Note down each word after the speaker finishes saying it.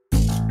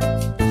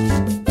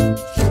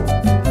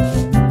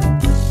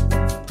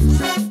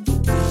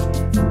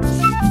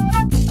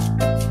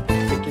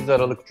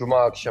Aralık Cuma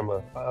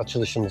akşamı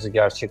açılışımızı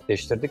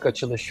gerçekleştirdik.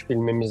 Açılış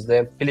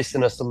filmimizde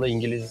Filistin asıllı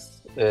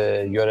İngiliz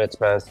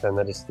yönetmen,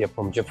 senarist,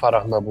 yapımcı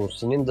Farah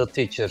Nabulsi'nin The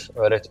Teacher,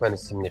 Öğretmen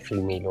isimli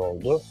filmiyle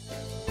oldu.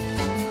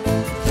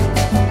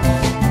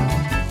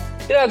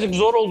 Birazcık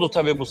zor oldu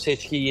tabii bu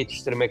seçkiyi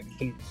yetiştirmek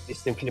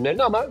Filistin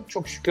filmlerini ama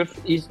çok şükür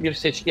iyi bir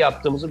seçki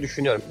yaptığımızı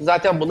düşünüyorum.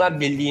 Zaten bunlar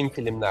bildiğim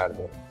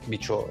filmlerdi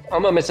birçoğu.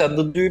 Ama mesela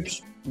The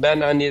Dupes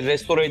ben hani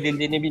restore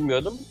edildiğini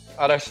bilmiyordum.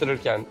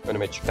 Araştırırken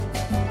önüme çıktı.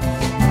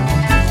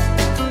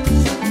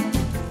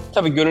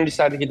 Tabii gönül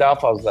isterdi ki daha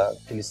fazla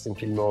Filistin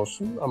filmi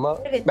olsun ama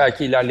Evet.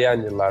 belki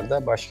ilerleyen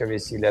yıllarda başka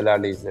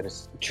vesilelerle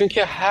izleriz.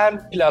 Çünkü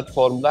her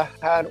platformda,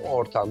 her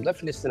ortamda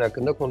Filistin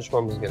hakkında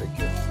konuşmamız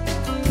gerekiyor.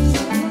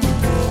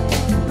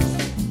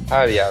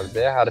 Her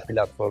yerde, her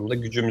platformda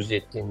gücümüz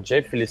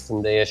yettiğince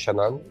Filistin'de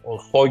yaşanan o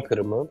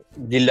soykırımı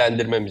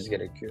dillendirmemiz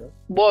gerekiyor.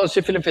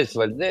 Boğaziçi Film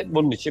Festivali de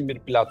bunun için bir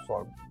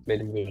platform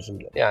benim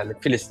gözümde. Yani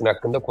Filistin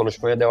hakkında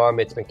konuşmaya devam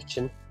etmek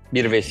için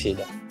bir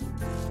vesile.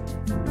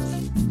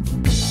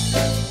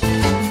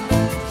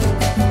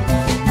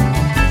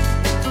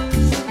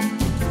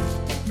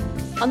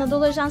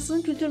 Anadolu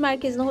Ajansı'nın Kültür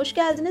Merkezi'ne hoş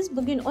geldiniz.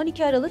 Bugün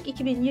 12 Aralık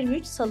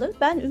 2023 Salı.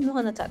 Ben Ümmü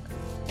Hanatak.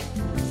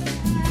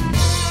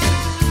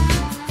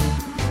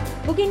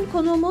 Bugün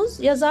konuğumuz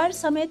yazar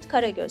Samet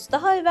Karagöz.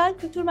 Daha evvel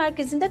Kültür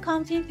Merkezi'nde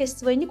Cannes Film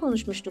Festivali'ni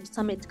konuşmuştuk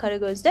Samet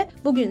Karagöz'de.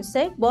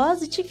 Bugünse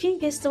Boğaziçi Film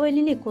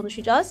Festivali'ni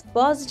konuşacağız.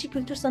 Boğaziçi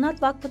Kültür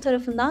Sanat Vakfı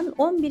tarafından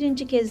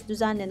 11. kez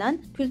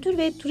düzenlenen Kültür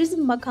ve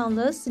Turizm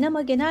Bakanlığı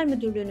Sinema Genel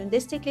Müdürlüğü'nün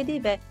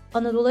desteklediği ve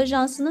Anadolu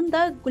Ajansı'nın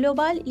da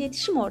global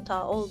iletişim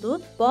ortağı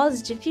olduğu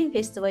Boğaziçi Film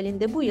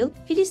Festivali'nde bu yıl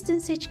Filistin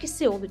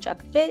seçkisi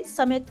olacak ve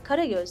Samet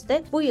Karagöz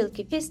de bu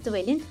yılki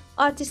festivalin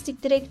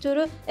Artistik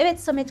Direktörü. Evet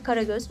Samet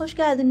Karagöz, hoş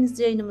geldiniz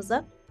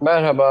yayınımıza.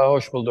 Merhaba,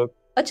 hoş bulduk.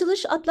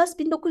 Açılış Atlas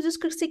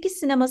 1948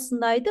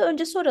 sinemasındaydı.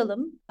 Önce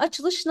soralım.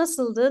 Açılış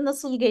nasıldı?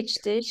 Nasıl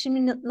geçti?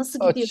 Şimdi nasıl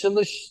gidiyor?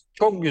 Açılış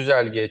çok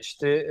güzel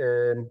geçti.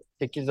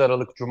 8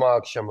 Aralık Cuma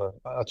akşamı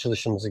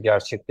açılışımızı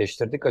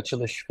gerçekleştirdik.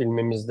 Açılış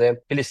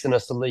filmimizde Filistin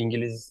asıllı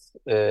İngiliz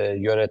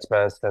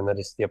yönetmen,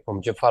 senarist,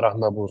 yapımcı Farah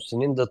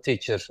Nabulsi'nin The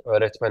Teacher,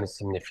 Öğretmen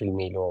isimli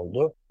filmiyle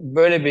oldu.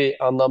 Böyle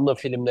bir anlamlı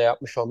filmde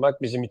yapmış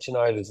olmak bizim için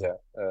ayrıca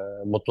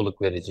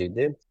mutluluk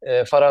vericiydi.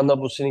 Farah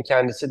Nabulsi'nin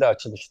kendisi de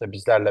açılışta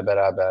bizlerle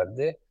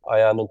beraberdi.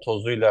 Ayağının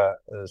tozuyla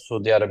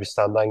Suudi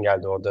Arabistan'dan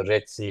geldi. Orada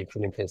Red Sea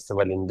Film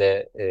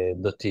Festivali'nde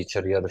The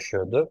Teacher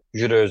yarışıyordu.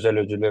 Jüri özel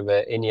ödülü ve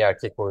en iyi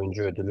erkek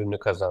oyuncu ödülünü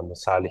kazandı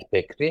Salih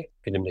Bekri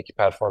filmdeki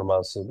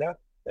performansıyla.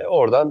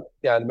 Oradan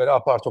yani böyle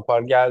apar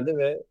topar geldi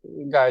ve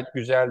gayet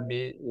güzel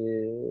bir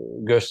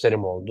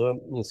gösterim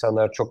oldu.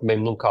 İnsanlar çok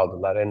memnun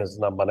kaldılar. En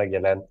azından bana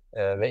gelen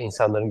ve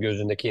insanların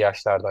gözündeki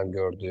yaşlardan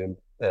gördüğüm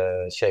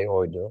şey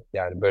oydu.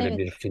 Yani böyle Evet.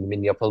 bir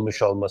filmin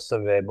yapılmış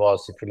olması ve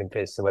Boğaziçi Film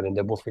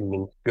Festivali'nde bu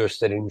filmin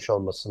gösterilmiş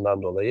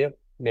olmasından dolayı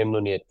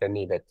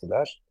memnuniyetlerini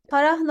ilettiler.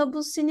 Farah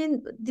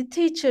Nabulsi'nin The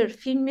Teacher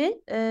filmi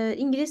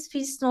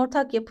İngiliz-Filistin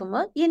ortak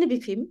yapımı yeni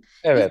bir film. İlk,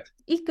 Evet.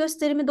 ilk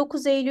gösterimi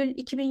 9 Eylül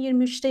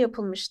 2023'te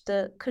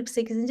yapılmıştı.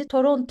 48.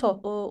 Toronto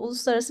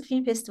Uluslararası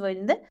Film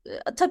Festivali'nde.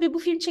 Tabii bu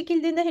film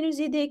çekildiğinde henüz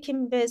 7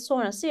 Ekim ve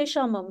sonrası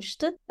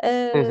yaşanmamıştı.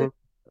 Hı hı.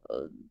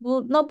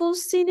 Bu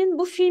Nabulsi'nin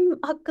bu film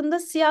hakkında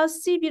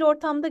siyasi bir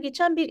ortamda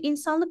geçen bir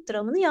insanlık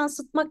dramını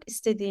yansıtmak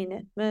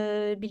istediğini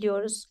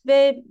biliyoruz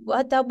ve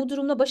hatta bu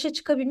durumla başa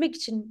çıkabilmek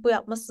için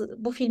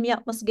bu filmi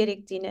yapması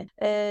gerektiğini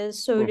Hı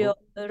söylüyor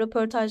hı.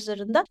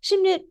 röportajlarında.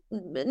 Şimdi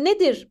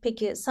nedir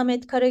peki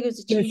Samet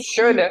Karagöz Şimdi için bu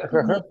şöyle,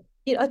 filmi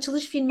bir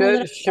açılış filmi şöyle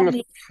olarak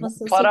şimdi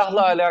yapması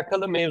Farah'la seçildi?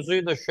 alakalı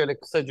mevzuyu da şöyle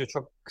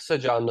çok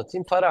kısaca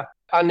anlatayım. Farah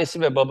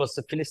annesi ve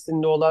babası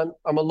Filistinli olan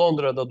ama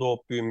Londra'da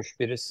doğup büyümüş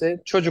birisi.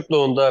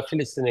 Çocukluğunda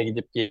Filistin'e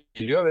gidip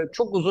geliyor ve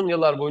çok uzun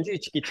yıllar boyunca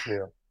hiç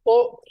gitmiyor.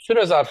 O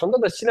süre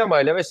zarfında da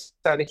sinemayla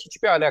vesaire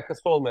hiçbir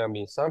alakası olmayan bir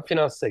insan.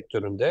 Finans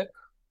sektöründe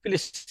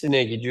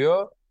Filistin'e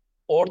gidiyor.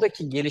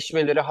 Oradaki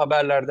gelişmeleri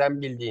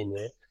haberlerden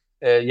bildiğini,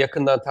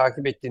 yakından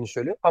takip ettiğini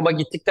söylüyor. Ama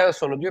gittikten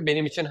sonra diyor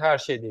benim için her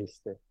şey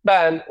değişti.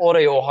 Ben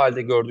orayı o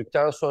halde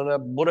gördükten sonra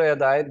buraya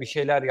dair bir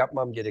şeyler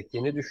yapmam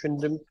gerektiğini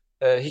düşündüm.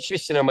 Hiçbir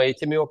sinema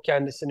eğitimi yok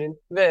kendisinin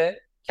ve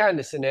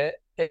kendisine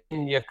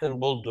en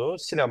yakın bulduğu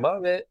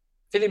sinema ve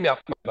film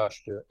yapmaya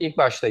başlıyor. İlk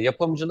başta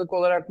yapımcılık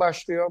olarak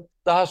başlıyor.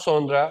 Daha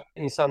sonra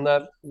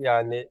insanlar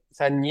yani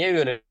sen niye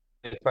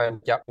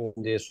yönetmenlik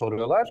yapmıyorsun diye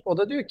soruyorlar. O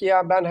da diyor ki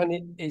ya ben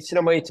hani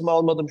sinema eğitimi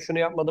almadım, şunu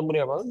yapmadım, bunu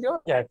yapmadım. Diyor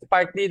yani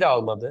Spike Lee de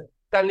almadı.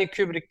 Stanley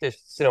Kubrick de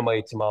sinema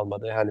eğitimi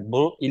almadı. Yani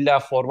bu illa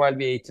formal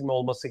bir eğitim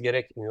olması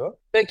gerekmiyor.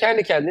 Ve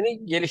kendi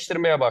kendini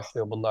geliştirmeye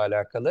başlıyor bununla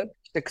alakalı.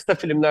 İşte kısa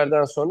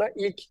filmlerden sonra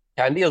ilk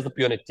kendi yazıp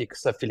yönettiği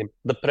kısa film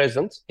The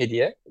Present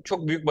Hediye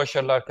çok büyük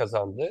başarılar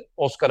kazandı.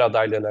 Oscar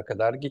adaylığına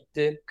kadar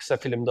gitti kısa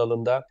film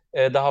dalında.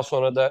 Daha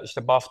sonra da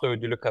işte BAFTA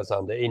ödülü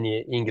kazandı en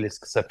iyi İngiliz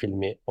kısa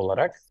filmi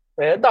olarak.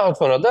 Daha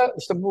sonra da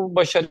işte bu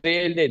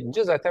başarıyı elde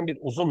edince zaten bir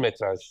uzun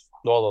metraj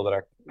doğal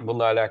olarak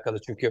bununla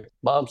alakalı. Çünkü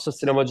bağımsız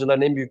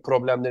sinemacıların en büyük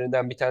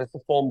problemlerinden bir tanesi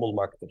fon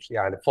bulmaktır.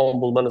 Yani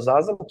fon bulmanız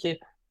lazım ki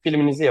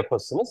filminizi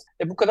yapasınız.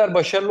 Bu kadar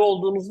başarılı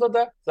olduğunuzda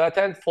da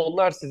zaten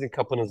fonlar sizin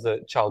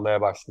kapınızı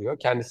çalmaya başlıyor.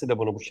 Kendisi de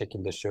bunu bu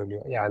şekilde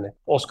söylüyor. Yani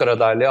Oscar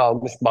adaylığı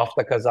almış,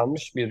 BAFTA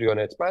kazanmış bir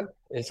yönetmen.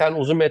 Sen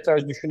uzun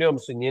metraj düşünüyor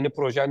musun? Yeni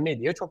projen ne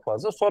diye çok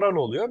fazla soran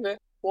oluyor ve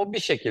o bir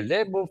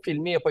şekilde bu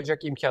filmi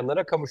yapacak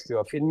imkanlara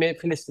kavuşuyor. Filmi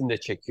Filistin'de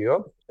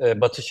çekiyor,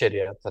 Batı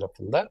Şeria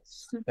tarafında,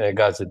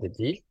 Gazze'de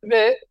değil.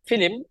 Ve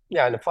film,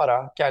 yani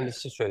Farah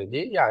kendisi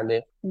söylediği,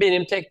 yani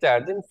benim tek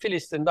derdim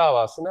Filistin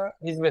davasına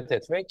hizmet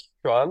etmek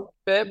şu an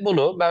ve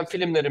bunu ben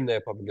filmlerimle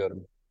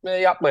yapabiliyorum ve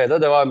yapmaya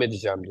da devam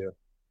edeceğim diyor.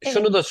 Evet.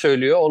 Şunu da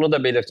söylüyor, onu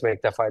da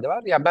belirtmekte fayda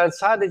var. Ya ben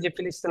sadece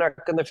Filistin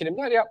hakkında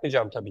filmler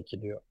yapmayacağım tabii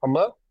ki diyor.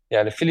 Ama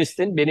yani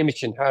Filistin benim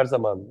için her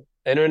zaman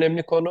en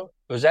önemli konu.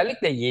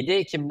 Özellikle 7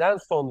 Ekim'den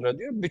sonra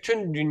diyor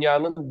bütün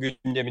dünyanın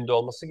gündeminde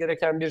olması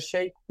gereken bir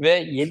şey ve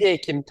 7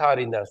 Ekim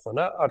tarihinden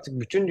sonra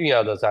artık bütün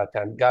dünyada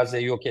zaten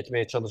Gazze'yi yok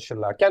etmeye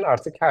çalışırlarken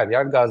artık her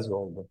yer Gazze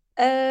oldu.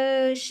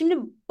 Şimdi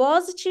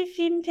Boğaziçi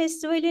Film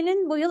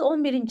Festivali'nin bu yıl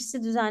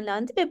 11.si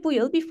düzenlendi ve bu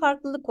yıl bir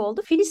farklılık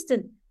oldu.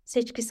 Filistin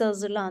seçkisi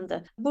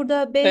hazırlandı.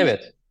 Burada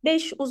Evet.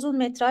 5 uzun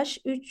metraj,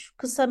 3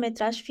 kısa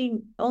metraj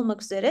film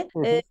olmak üzere Hı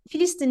hı.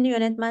 Filistinli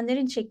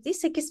yönetmenlerin çektiği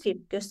 8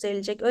 film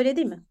gösterilecek. Öyle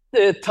değil mi?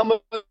 Tam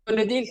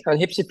öyle değil.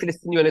 Hani hepsi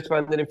Filistin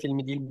yönetmenlerin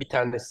filmi değil. Bir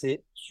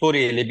tanesi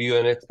Suriyeli bir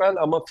yönetmen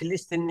ama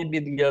Filistinli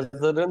bir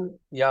yazarın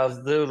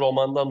yazdığı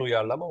romandan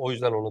uyarlama. O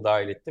yüzden onu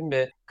dahil ettim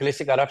ve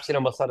klasik Arap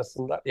sineması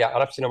arasında, ya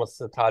Arap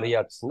sineması tarihi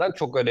açısından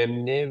çok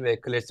önemli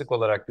ve klasik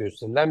olarak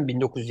gösterilen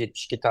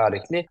 1972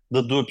 tarihli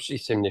The Dupes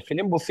isimli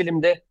film. Bu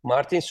filmde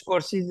Martin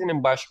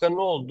Scorsese'nin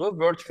başkanı olduğu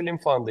World Film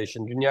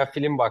Foundation, Dünya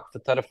Film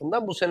Vakfı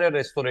tarafından bu sene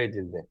restore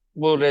edildi.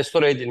 Bu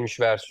restore edilmiş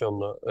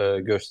versiyonunu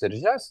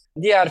göstereceğiz.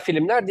 Diğer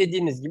filmler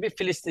dediğiniz gibi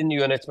Filistinli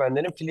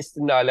yönetmenlerin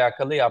Filistin'le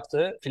alakalı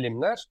yaptığı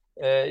filmler.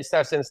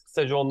 İsterseniz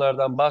kısaca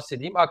onlardan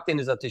bahsedeyim.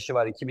 Akdeniz Ateşi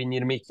var,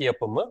 2022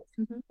 yapımı.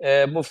 Hı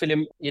hı. Bu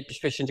film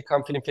 75.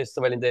 Cannes Film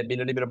Festivali'nde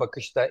belirli bir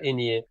bakışta en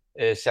iyi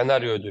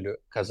senaryo ödülü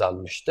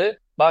kazanmıştı.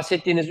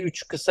 Bahsettiğiniz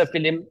üç kısa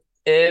film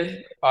Ev,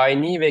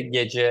 Ayni ve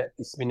Gece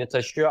ismini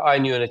taşıyor.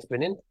 Aynı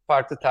yönetmenin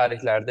farklı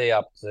tarihlerde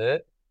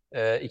yaptığı.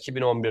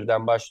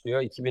 2011'den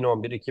başlıyor.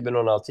 2011,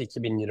 2016,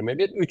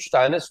 2021. Üç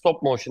tane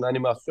stop motion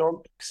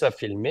animasyon kısa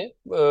filmi.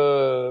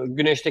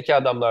 Güneşteki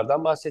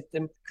Adamlardan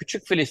bahsettim.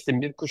 Küçük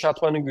Filistin Bir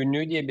Kuşatmanın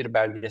Günlüğü diye bir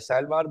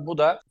belgesel var. Bu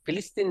da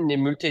Filistinli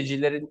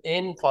mültecilerin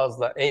en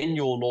fazla, en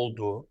yoğun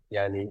olduğu,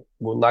 yani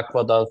bu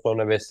Nakba'dan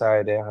sonra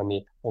vesaire,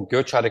 hani o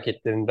göç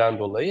hareketlerinden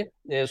dolayı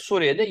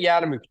Suriye'de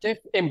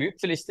Yermük'te en büyük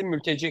Filistin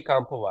mülteci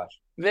kampı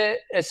var.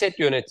 Ve Esed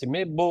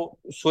yönetimi bu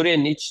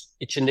Suriye'nin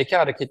içindeki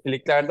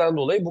hareketliliklerden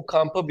dolayı bu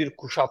kampı bir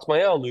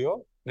kuşatmaya alıyor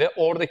ve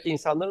oradaki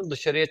insanların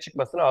dışarıya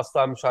çıkmasına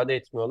asla müsaade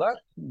etmiyorlar.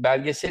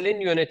 Belgeselin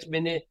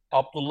yönetmeni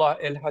Abdullah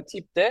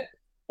El-Hatip de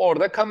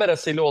orada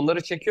kamerasıyla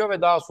onları çekiyor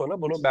ve daha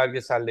sonra bunu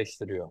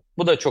belgeselleştiriyor.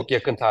 Bu da çok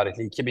yakın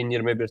tarihli,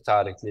 2021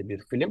 tarihli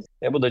bir film.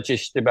 Bu da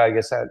çeşitli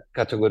belgesel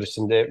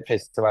kategorisinde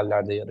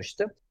festivallerde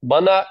yarıştı.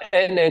 Bana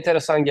en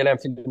enteresan gelen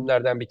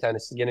filmlerden bir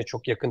tanesi, gene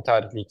çok yakın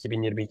tarihli,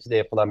 2022'de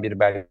yapılan bir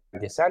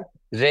belgesel.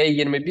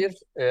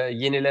 R21,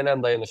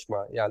 Yenilenen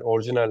Dayanışma, yani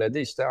orijinal adı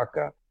işte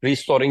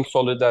Restoring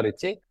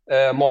Solidarity.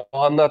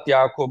 Muhannad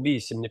Yakubi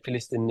isimli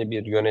Filistinli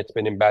bir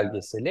yönetmenin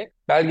belgeseli.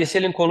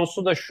 Belgeselin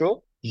konusu da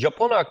şu: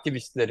 Japon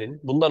aktivistlerin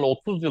bundan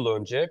 30 yıl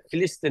önce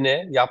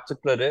Filistin'e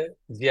yaptıkları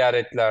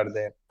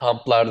ziyaretlerde,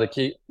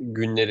 kamplardaki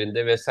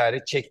günlerinde vesaire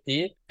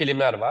çektiği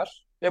filmler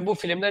var. Ve bu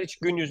filmler hiç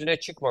gün yüzüne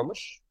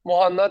çıkmamış.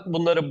 Muhannad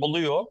bunları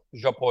buluyor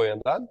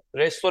Japonya'dan,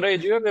 restore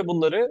ediyor ve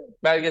bunları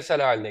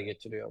belgesel haline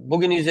getiriyor.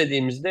 Bugün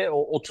izlediğimizde o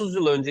 30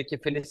 yıl önceki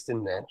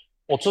Filistin'le,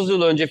 30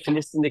 yıl önce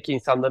Filistin'deki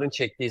insanların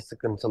çektiği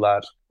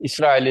sıkıntılar,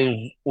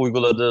 İsrail'in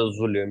uyguladığı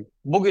zulüm,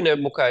 bugüne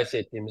mukayese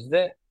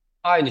ettiğimizde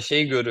aynı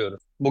şeyi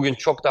görüyoruz. Bugün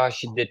çok daha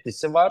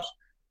şiddetlisi var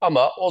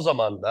ama o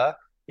zaman da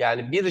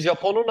yani bir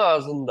Japon'un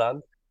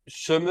ağzından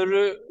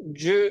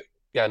sömürücü,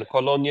 yani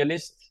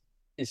kolonyalist,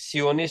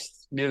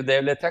 Siyonist bir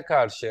devlete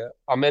karşı,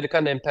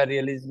 Amerikan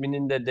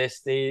emperyalizminin de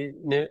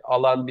desteğini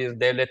alan bir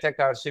devlete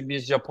karşı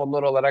biz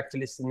Japonlar olarak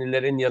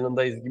Filistinlilerin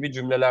yanındayız gibi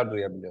cümleler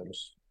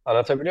duyabiliyoruz.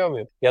 Anlatabiliyor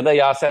muyum? Ya da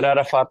Yaser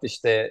Arafat,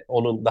 işte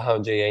onun daha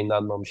önce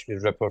yayınlanmamış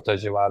bir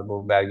röportajı var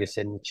bu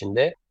belgeselin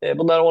içinde.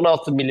 Bunlar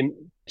 16 milim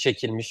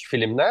çekilmiş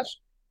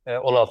filmler.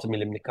 16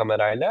 milimlik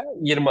kamerayla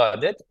 20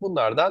 adet.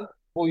 Bunlardan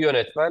bu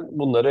yönetmen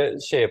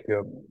bunları şey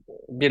yapıyor,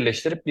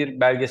 birleştirip bir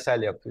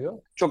belgesel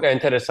yapıyor. Çok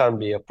enteresan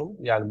bir yapım.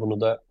 Yani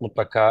bunu da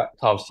mutlaka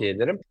tavsiye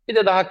ederim. Bir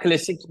de daha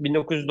klasik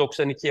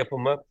 1992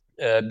 yapımı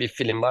bir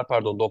film var.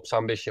 Pardon,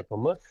 95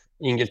 yapımı.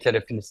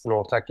 İngiltere-Filistin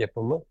ortak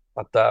yapımı.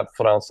 Hatta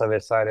Fransa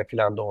vesaire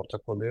filan da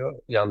ortak oluyor.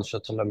 Yanlış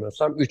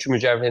hatırlamıyorsam. Üç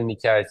Mücevherin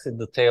Hikayesi,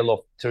 The Tale of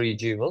Three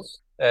Jewels.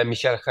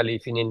 Michel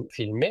Khalifi'nin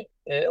filmi.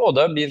 O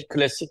da bir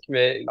klasik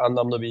ve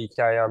anlamlı bir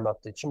hikaye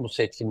anlattığı için bu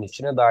seçkinin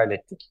içine dahil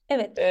ettik.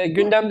 Evet.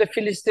 Gündemde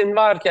Filistin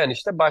varken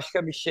işte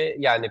başka bir şey,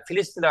 yani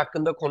Filistin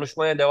hakkında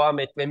konuşmaya devam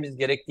etmemiz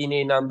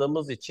gerektiğine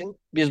inandığımız için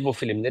biz bu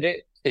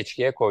filmleri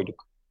seçkiye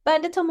koyduk.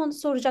 Ben de tam onu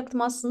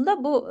soracaktım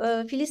aslında. Bu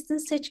Filistin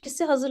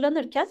seçkisi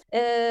hazırlanırken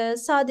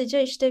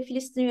sadece işte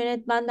Filistin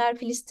yönetmenler,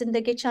 Filistin'de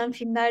geçen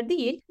filmler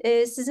değil,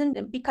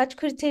 sizin birkaç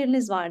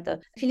kriteriniz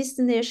vardı.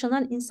 Filistin'de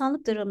yaşanan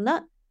insanlık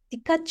dramına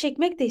dikkat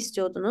çekmek de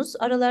istiyordunuz.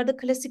 Aralarda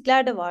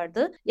klasikler de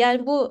vardı.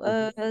 Yani bu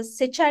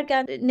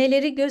seçerken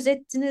neleri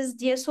gözettiniz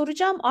diye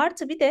soracağım.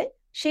 Artı bir de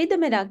şey de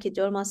merak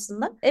ediyorum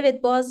aslında.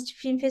 Evet, Boğaziçi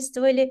Film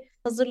Festivali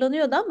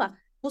hazırlanıyordu ama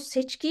bu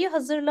seçkiyi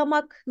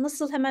hazırlamak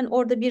nasıl, hemen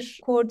orada bir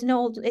koordine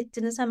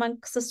ettiniz hemen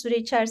kısa süre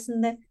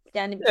içerisinde?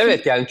 Yani film.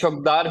 Evet, yani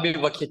çok dar bir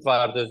vakit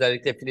vardı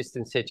özellikle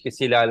Filistin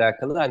seçkisiyle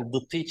alakalı. Hani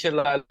The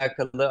Teacher'la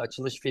alakalı,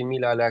 açılış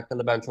filmiyle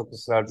alakalı ben çok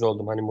ısrarcı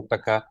oldum. Hani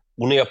mutlaka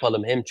bunu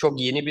yapalım. Hem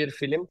çok yeni bir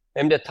film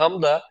hem de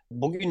tam da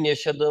bugün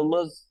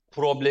yaşadığımız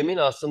problemin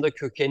aslında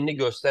kökenini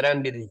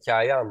gösteren bir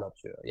hikaye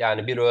anlatıyor.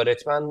 Yani bir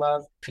öğretmen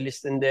var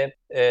Filistin'de,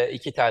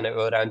 iki tane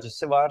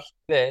öğrencisi var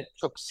ve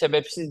çok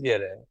sebepsiz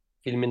yere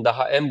filmin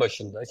daha en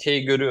başında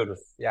şeyi görüyoruz.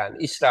 Yani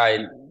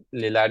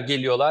İsrailliler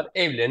geliyorlar,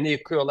 evlerini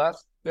yıkıyorlar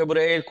ve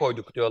buraya el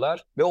koyduk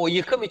diyorlar. Ve o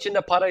yıkım için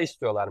de para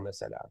istiyorlar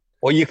mesela.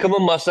 O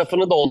yıkımın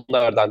masrafını da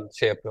onlardan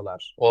şey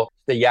yapıyorlar. O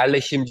işte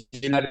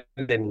yerleşimciler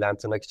denilen,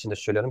 tırnak içinde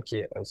söylüyorum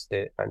ki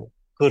işte hani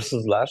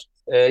hırsızlar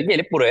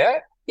gelip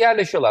buraya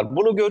yerleşiyorlar.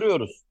 Bunu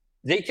görüyoruz.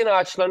 Zeytin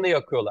ağaçlarını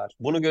yakıyorlar.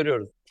 Bunu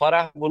görüyoruz.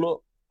 Farah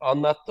bunu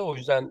anlattı, o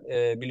yüzden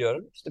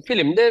biliyorum. İşte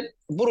filmde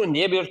Burun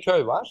diye bir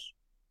köy var.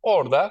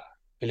 Orada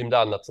filmde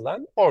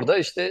anlatılan. Orada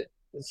işte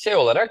şey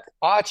olarak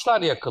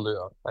ağaçlar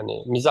yakılıyor.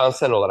 Hani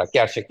mizansen olarak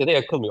gerçekte de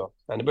yakılmıyor.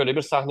 Yani böyle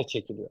bir sahne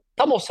çekiliyor.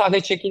 Tam o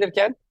sahne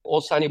çekilirken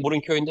o sahneyi Burun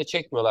Köyü'nde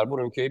çekmiyorlar.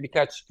 Burun Köyü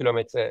birkaç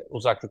kilometre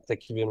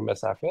uzaklıktaki bir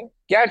mesafe.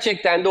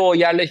 Gerçekten de o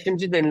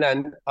yerleşimci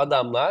denilen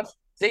adamlar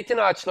zeytin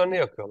ağaçlarını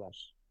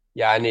yakıyorlar.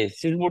 Yani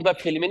siz burada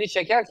filmini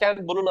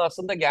çekerken bunun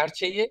aslında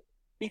gerçeği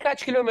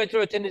birkaç kilometre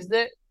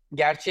ötenizde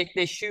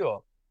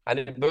gerçekleşiyor.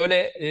 Hani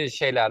böyle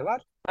şeyler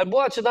var. Yani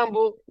bu açıdan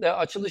bu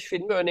açılış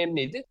filmi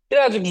önemliydi.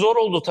 Birazcık zor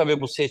oldu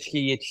tabii bu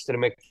seçkiyi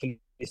yetiştirmek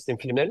Filistin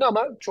filmlerini,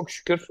 ama çok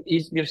şükür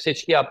iyi bir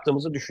seçki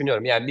yaptığımızı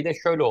düşünüyorum. Yani bir de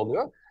şöyle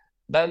oluyor.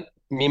 Ben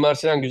Mimar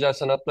Sinan Güzel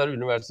Sanatlar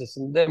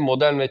Üniversitesi'nde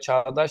modern ve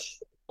çağdaş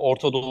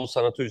Orta Doğu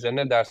sanatı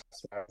üzerine ders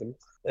verdim.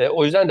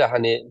 O yüzden de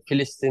hani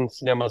Filistin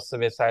sineması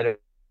vesaire,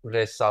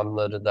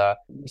 ressamları da,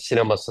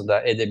 sineması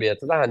da,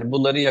 edebiyatı da, hani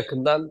bunları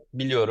yakından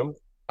biliyorum.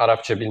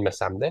 Arapça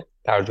bilmesem de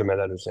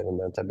tercümeler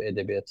üzerinden tabii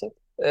edebiyatı.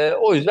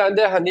 O yüzden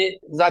de hani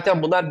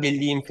zaten bunlar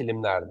bildiğim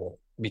filmlerdi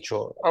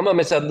birçoğu. Ama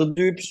mesela The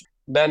Dupes,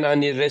 ben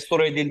hani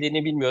restore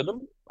edildiğini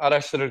bilmiyordum.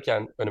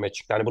 Araştırırken önüme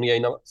çıktı. Hani bunu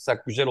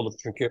yayınlasak güzel olur.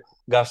 Çünkü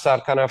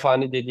Gassar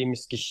Kanafani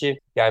dediğimiz kişi,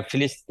 yani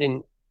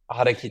Filistin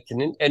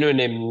hareketinin en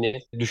önemli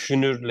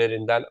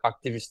düşünürlerinden,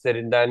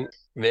 aktivistlerinden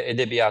ve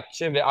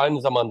edebiyatçı ve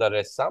aynı zamanda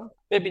ressam.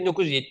 Ve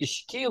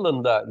 1972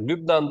 yılında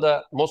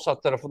Lübnan'da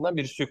Mossad tarafından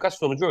bir suikast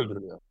sonucu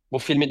öldürülüyor. Bu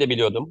filmi de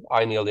biliyordum.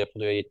 Aynı yıl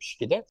yapılıyor,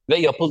 72'de. Ve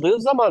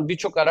yapıldığı zaman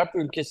birçok Arap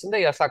ülkesinde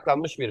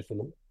yasaklanmış bir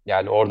film.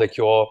 Yani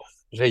oradaki o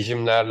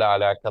rejimlerle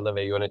alakalı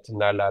ve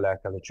yönetimlerle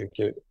alakalı.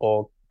 Çünkü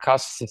o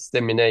kas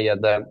sistemine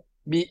ya da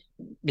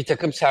bir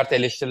takım sert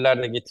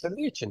eleştiriler de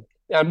getirdiği için.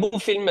 Yani bu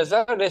film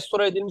mesela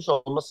restore edilmiş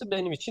olması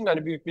benim için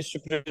hani büyük bir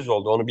sürpriz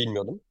oldu. Onu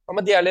bilmiyordum.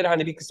 Ama diğerleri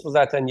hani bir kısmı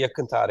zaten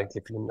yakın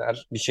tarihli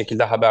filmler. Bir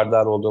şekilde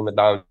haberdar olduğum ve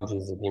daha önce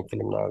izlediğim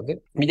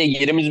filmlerdi. Bir de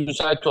yerimiz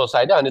müsait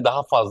olsaydı hani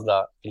daha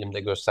fazla filmde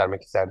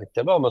göstermek isterdik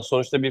tabii, ama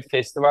sonuçta bir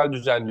festival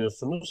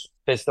düzenliyorsunuz.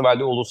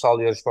 Festivalde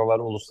ulusal yarışma var,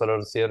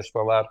 uluslararası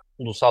yarışma var,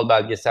 ulusal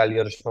belgesel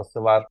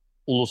yarışması var.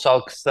 Ulusal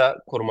kısa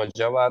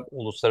kurmaca var,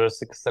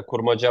 uluslararası kısa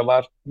kurmaca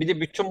var. Bir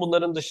de bütün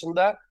bunların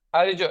dışında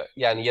ayrıca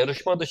yani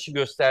yarışma dışı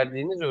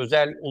gösterdiğiniz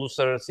özel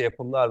uluslararası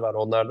yapımlar var.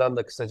 Onlardan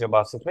da kısaca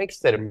bahsetmek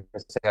isterim.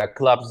 Mesela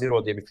Club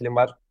Zero diye bir film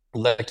var.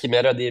 La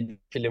Chimera diye bir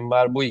film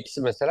var. Bu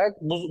ikisi mesela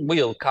bu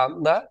yıl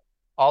Cannes'da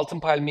Altın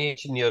Palmiye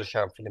için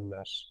yarışan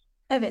filmler.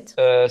 Evet.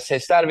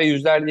 Sesler ve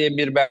Yüzler diye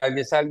bir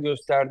belgesel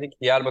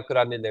gösterdik. Diyarbakır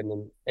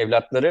annelerinin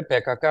evlatları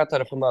PKK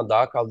tarafından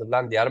dağa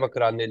kaldırılan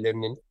Diyarbakır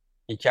annelerinin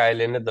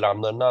hikayelerini,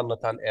 dramlarını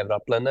anlatan,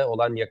 evlatlarına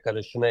olan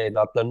yakarışını,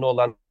 evlatlarına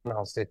olan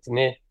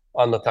hasretini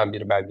anlatan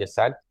bir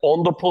belgesel.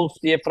 On the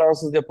Pulse diye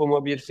Fransız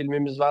yapımı bir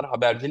filmimiz var.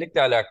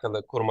 Habercilikle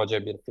alakalı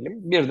kurmaca bir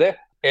film. Bir de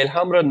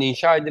Elhamra'nın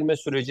inşa edilme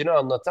sürecini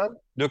anlatan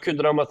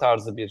dökü-drama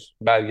tarzı bir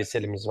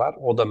belgeselimiz var.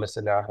 O da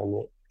mesela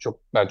hani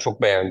ben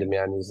çok beğendim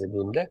yani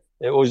izlediğimde.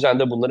 O yüzden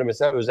de bunları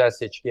mesela özel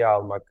seçkiye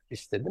almak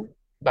istedim.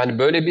 Yani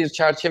böyle bir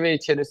çerçeve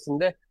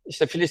içerisinde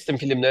işte Filistin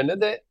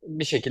filmlerine de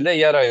bir şekilde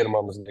yer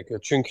ayırmamız gerekiyor.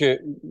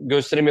 Çünkü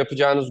gösterim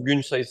yapacağınız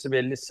gün sayısı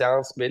belli,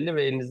 seans belli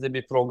ve elinizde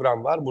bir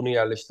program var. Bunu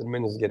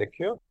yerleştirmeniz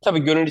gerekiyor. Tabii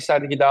gönül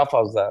isterdi ki daha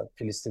fazla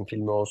Filistin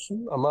filmi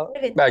olsun, ama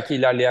Evet. belki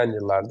ilerleyen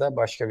yıllarda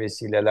başka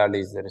vesilelerle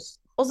izleriz.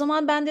 O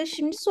zaman ben de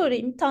şimdi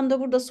sorayım, tam da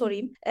burada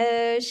sorayım.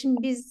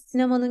 Şimdi biz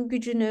sinemanın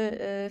gücünü,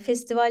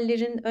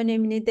 festivallerin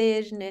önemini,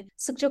 değerini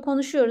sıkça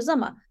konuşuyoruz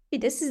ama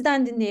Bir de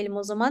sizden dinleyelim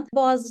o zaman.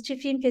 Boğaziçi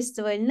Film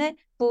Festivali'ne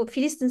bu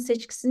Filistin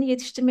seçkisini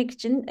yetiştirmek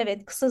için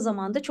evet kısa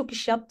zamanda çok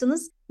iş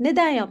yaptınız.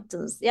 Neden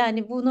yaptınız?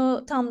 Yani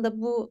bunu tam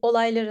da bu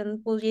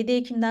olayların, bu 7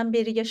 Ekim'den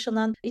beri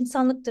yaşanan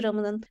insanlık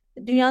dramının,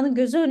 dünyanın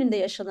gözü önünde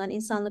yaşanan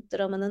insanlık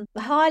dramının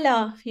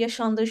hala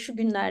yaşandığı şu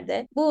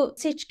günlerde bu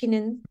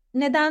seçkinin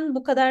neden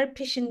bu kadar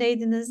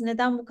peşindeydiniz?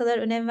 Neden bu kadar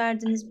önem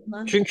verdiniz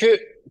buna?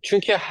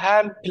 Çünkü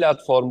her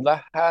platformda,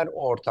 her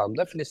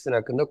ortamda Filistin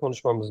hakkında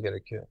konuşmamız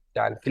gerekiyor.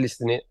 Yani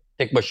Filistin'i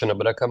tek başına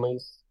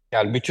bırakamayız.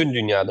 Yani bütün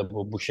dünyada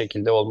bu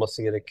şekilde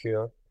olması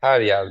gerekiyor.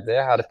 Her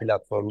yerde, her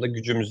platformda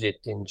gücümüz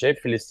yettiğince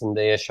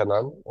Filistin'de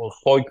yaşanan o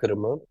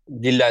soykırımı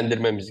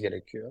dillendirmemiz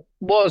gerekiyor.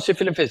 Boğaziçi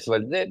Film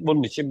Festivali de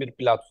bunun için bir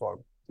platform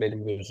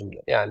benim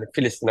gözümde. Yani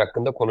Filistin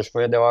hakkında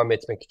konuşmaya devam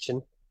etmek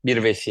için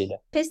bir vesile.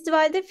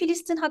 Festivalde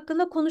Filistin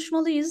hakkında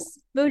konuşmalıyız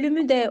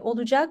bölümü de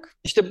olacak.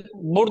 İşte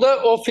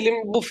burada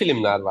bu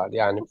filmler var.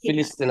 Yani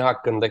Filistin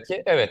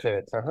hakkındaki, evet,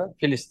 aha,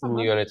 Filistinli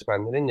Tamam.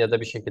 yönetmenlerin ya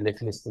da bir şekilde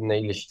Filistin'le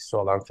ilişkisi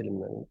olan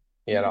filmlerin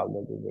Hı yer hı.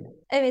 aldığı bir bölüm.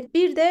 Evet,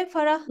 bir de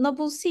Farah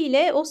Nabulsi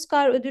ile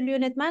Oscar ödüllü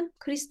yönetmen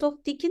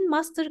Christoph Dick'in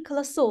Master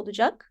Class'ı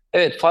olacak.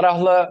 Evet,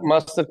 Farah'la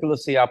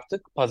Masterclass'ı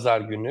yaptık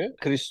pazar günü.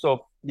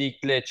 Christoph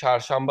Diek'le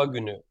çarşamba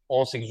günü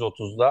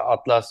 18.30'da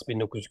Atlas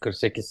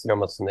 1948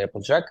 sinemasında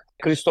yapılacak.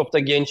 Christoph da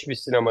genç bir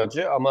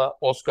sinemacı ama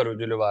Oscar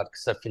ödülü var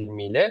kısa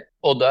filmiyle.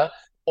 O da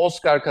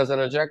Oscar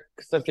kazanacak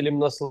kısa film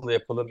nasıl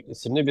yapılır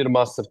isimli bir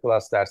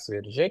Masterclass dersi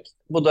verecek.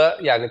 Bu da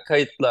yani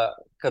kayıtla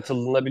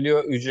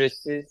katılınabiliyor,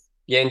 ücretsiz.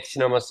 Genç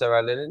sinema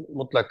severlerin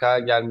mutlaka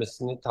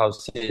gelmesini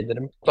tavsiye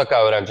ederim.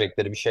 Mutlaka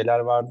öğrenecekleri bir şeyler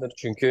vardır.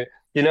 Çünkü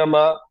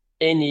sinema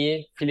en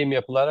iyi film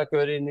yapılarak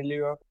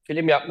öğreniliyor.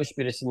 Film yapmış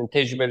birisinin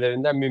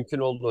tecrübelerinden mümkün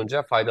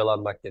olduğunca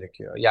faydalanmak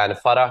gerekiyor. Yani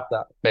Farah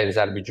da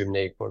benzer bir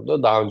cümleyi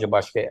kurdu. Daha önce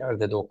başka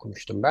yerde de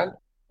okumuştum ben.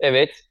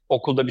 Evet,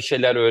 okulda bir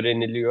şeyler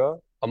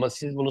öğreniliyor. Ama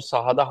siz bunu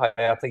sahada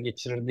hayata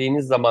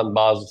geçirdiğiniz zaman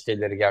bazı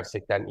şeyleri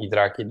gerçekten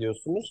idrak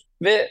ediyorsunuz.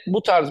 Ve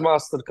bu tarz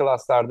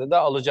masterclass'larda da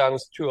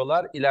alacağınız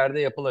tüyolar ileride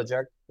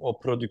yapılacak o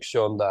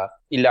prodüksiyonda.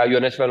 İlla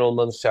yönetmen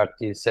olmanız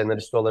şart değil.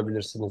 Senarist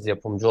olabilirsiniz,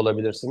 yapımcı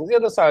olabilirsiniz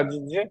ya da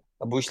sadece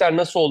bu işler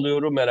nasıl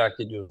oluyoru merak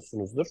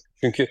ediyorsunuzdur.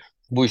 Çünkü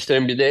bu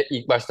işlerin bir de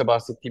ilk başta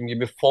bahsettiğim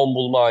gibi fon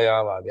bulma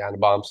ayağı var.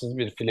 Yani bağımsız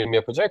bir film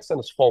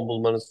yapacaksanız fon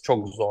bulmanız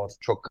çok zor.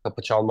 Çok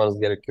kapı çalmanız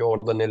gerekiyor.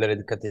 Orada nelere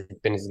dikkat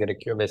etmeniz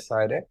gerekiyor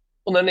vesaire.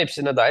 Bunların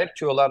hepsine dair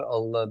tüyolar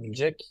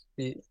alınabilecek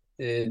bir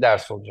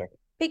ders olacak.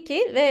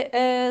 Peki ve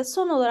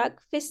son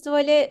olarak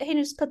festivale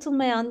henüz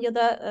katılmayan ya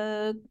da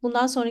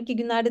bundan sonraki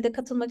günlerde de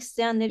katılmak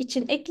isteyenler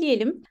için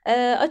ekleyelim.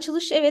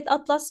 Açılış evet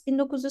Atlas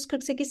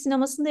 1948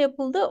 sinemasında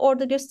yapıldı.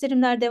 Orada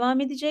gösterimler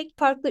devam edecek.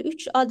 Farklı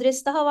 3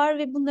 adres daha var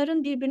ve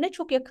bunların birbirine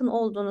çok yakın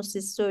olduğunu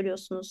siz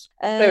söylüyorsunuz.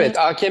 Evet,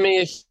 AKM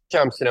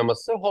Yeşilçam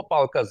Sineması, Hop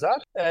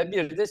Alkazar,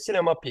 bir de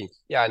Sinema Pink.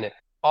 Yani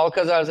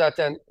Alkazar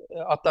zaten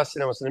Atlas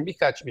Sineması'nın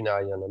birkaç bina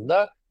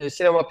yanında.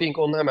 Sinema Pink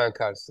onun hemen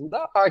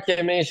karşısında.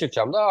 AKM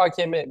Yeşilçam da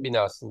AKM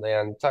binasında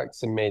yani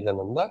Taksim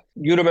Meydanı'nda.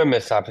 Yürüme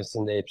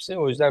mesafesinde hepsi.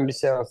 O yüzden bir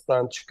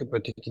seanstan çıkıp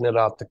ötekine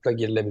rahatlıkla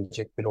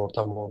girilebilecek bir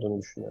ortam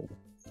olduğunu düşünüyorum.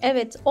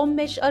 Evet,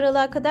 15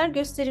 Aralık'a kadar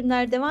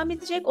gösterimler devam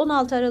edecek.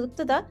 16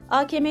 Aralık'ta da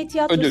AKM Ödül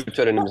Tiyatrosu'nda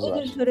törenimiz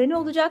ödül var. töreni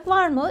olacak.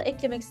 Var mı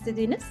eklemek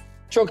istediğiniz?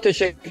 Çok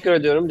teşekkür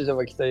ediyorum bize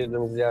vakit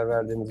ayırdığınız, yer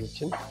verdiğiniz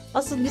için.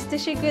 Asıl biz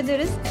teşekkür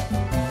ederiz.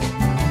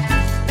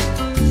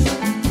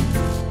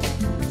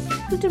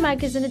 Kültür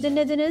Merkezi'ni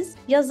dinlediniz.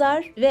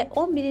 Yazar ve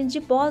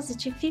 11.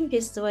 Boğaziçi Film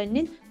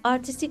Festivali'nin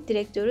Artistik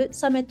Direktörü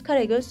Samet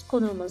Karagöz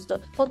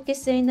konuğumuzdu.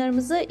 Podcast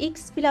yayınlarımızı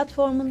X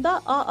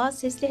platformunda AA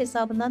Sesli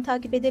hesabından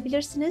takip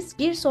edebilirsiniz.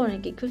 Bir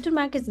sonraki Kültür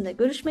Merkezi'nde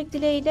görüşmek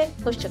dileğiyle.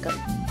 Hoşçakalın.